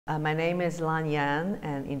My name is Lan Yan,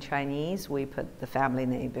 and in Chinese we put the family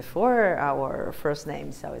name before our first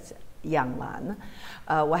name, so it's Yang Lan.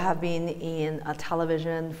 We have been in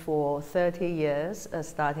television for 30 years,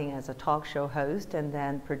 starting as a talk show host, and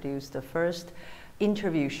then produced the first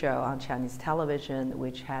interview show on Chinese television,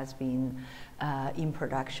 which has been in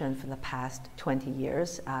production for the past 20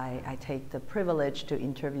 years. I take the privilege to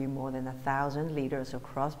interview more than 1,000 leaders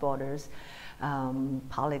across borders,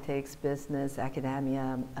 politics, business,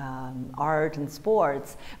 academia, art, and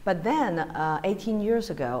sports. But then, 18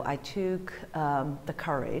 years ago, I took the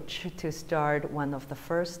courage to start one of the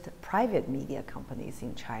first private media companies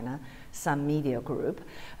in China, Sun Media Group,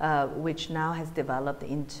 which now has developed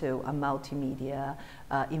into a multimedia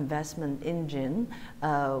investment engine.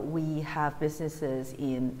 We have businesses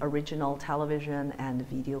in original television and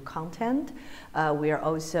video content. We are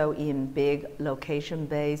also in big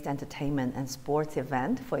location-based entertainment and sports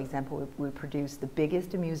event. For example, we produce the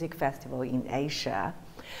biggest music festival in Asia.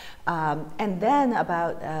 And then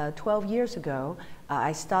about 12 years ago,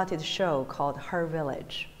 I started a show called Her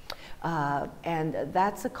Village. And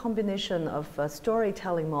that's a combination of a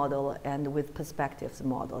storytelling model and with perspectives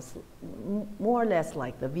models, more or less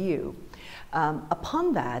like The View.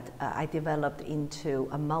 Upon that, I developed into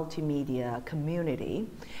a multimedia community.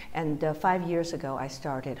 And 5 years ago, I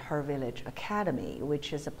started Her Village Academy,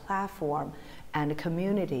 which is a platform and a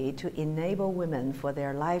community to enable women for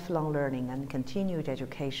their lifelong learning and continued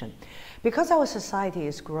education. Because our society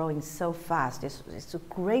is growing so fast, it's a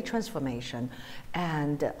great transformation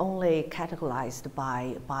and only catalyzed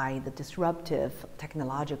by the disruptive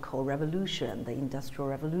technological revolution, the Industrial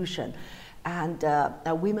Revolution. And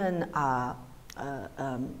women are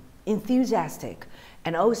enthusiastic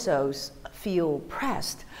and also feel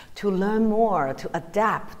pressed to learn more, to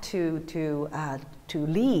adapt, to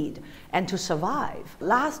lead, and to survive.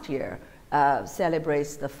 Last year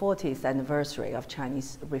celebrates the 40th anniversary of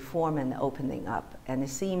Chinese reform and opening up, and it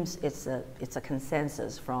seems it's a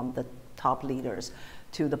consensus from the top leaders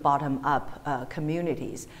to the bottom-up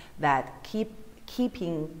communities that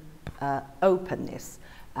keeping openness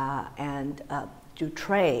and to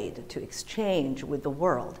trade, to exchange with the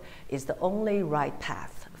world is the only right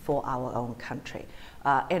path for our own country.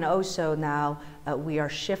 And also now we are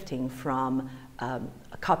shifting from a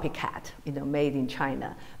copycat, made in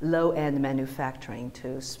China, low-end manufacturing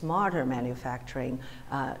to smarter manufacturing,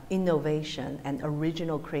 innovation and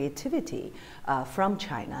original creativity from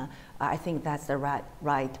China. I think that's the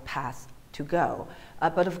right path to go.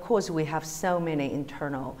 But of course, we have so many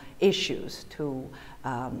internal issues to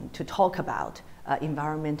talk about.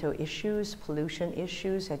 Environmental issues, pollution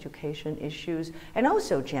issues, education issues, and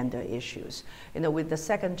also gender issues. With the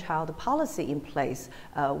second child policy in place,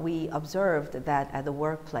 we observed that at the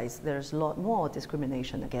workplace, there's a lot more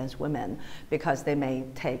discrimination against women because they may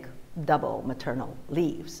take double maternal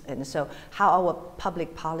leaves. And so how our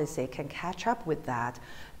public policy can catch up with that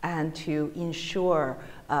and to ensure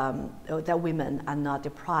that women are not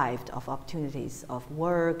deprived of opportunities of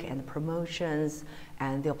work and promotions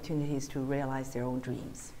and the opportunities to realize their own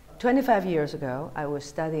dreams. 25 years ago, I was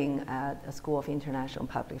studying at the School of International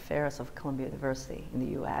Public Affairs of Columbia University in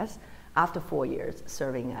the US. After 4 years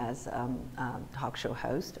serving as a talk show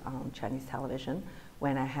host on Chinese television,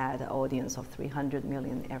 when I had an audience of 300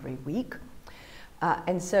 million every week.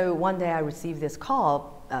 And so one day I received this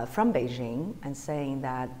call from Beijing and saying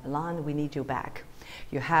that, Lan, we need you back.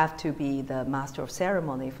 You have to be the master of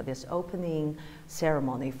ceremony for this opening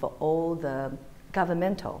ceremony for all the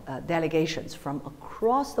governmental delegations from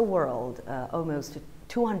across the world, almost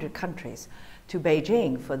 200 countries, to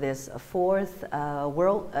Beijing for this fourth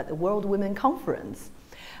World Women Conference.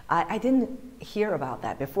 I didn't hear about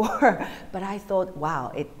that before, but I thought,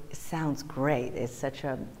 wow, it sounds great. It's such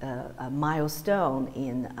a milestone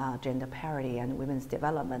in gender parity and women's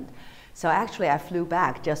development. So actually, I flew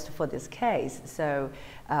back just for this case. So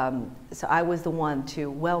I was the one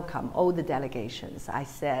to welcome all the delegations. I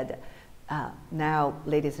said, now,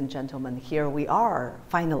 ladies and gentlemen, here we are,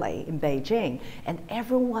 finally, in Beijing. And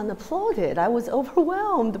everyone applauded. I was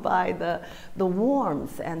overwhelmed by the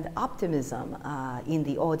warmth and optimism in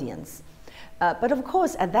the audience. But of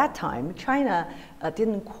course, at that time, China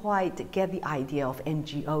didn't quite get the idea of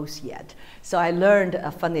NGOs yet. So I learned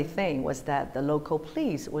a funny thing was that the local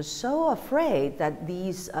police was so afraid that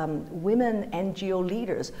these women NGO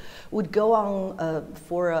leaders would go on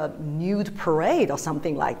for a nude parade or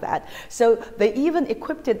something like that. So they even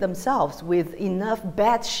equipped themselves with enough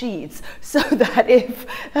bed sheets so that if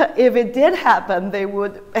it did happen, they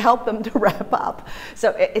would help them to wrap up.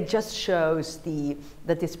 So it just shows the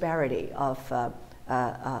disparity of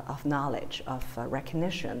knowledge, of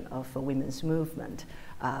recognition of women's movement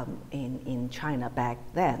in China back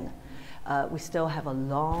then. We still have a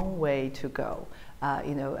long way to go.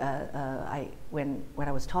 When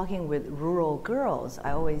I was talking with rural girls,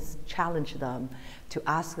 I always challenge them to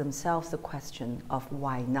ask themselves the question of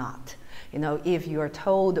why not. If you are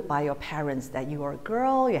told by your parents that you are a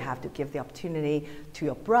girl, you have to give the opportunity to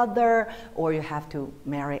your brother, or you have to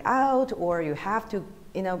marry out, or you have to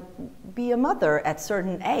be a mother at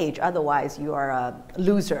certain age, otherwise you are a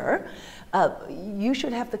loser. You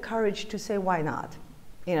should have the courage to say, why not?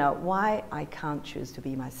 Why I can't choose to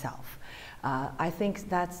be myself. I think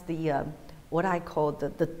that's the what I call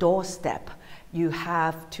the doorstep. You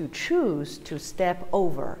have to choose to step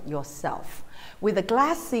over yourself. With a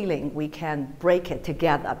glass ceiling, we can break it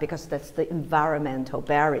together because that's the environmental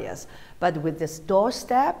barriers. But with this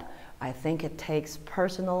doorstep, I think it takes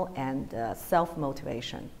personal and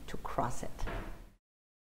self-motivation to cross it.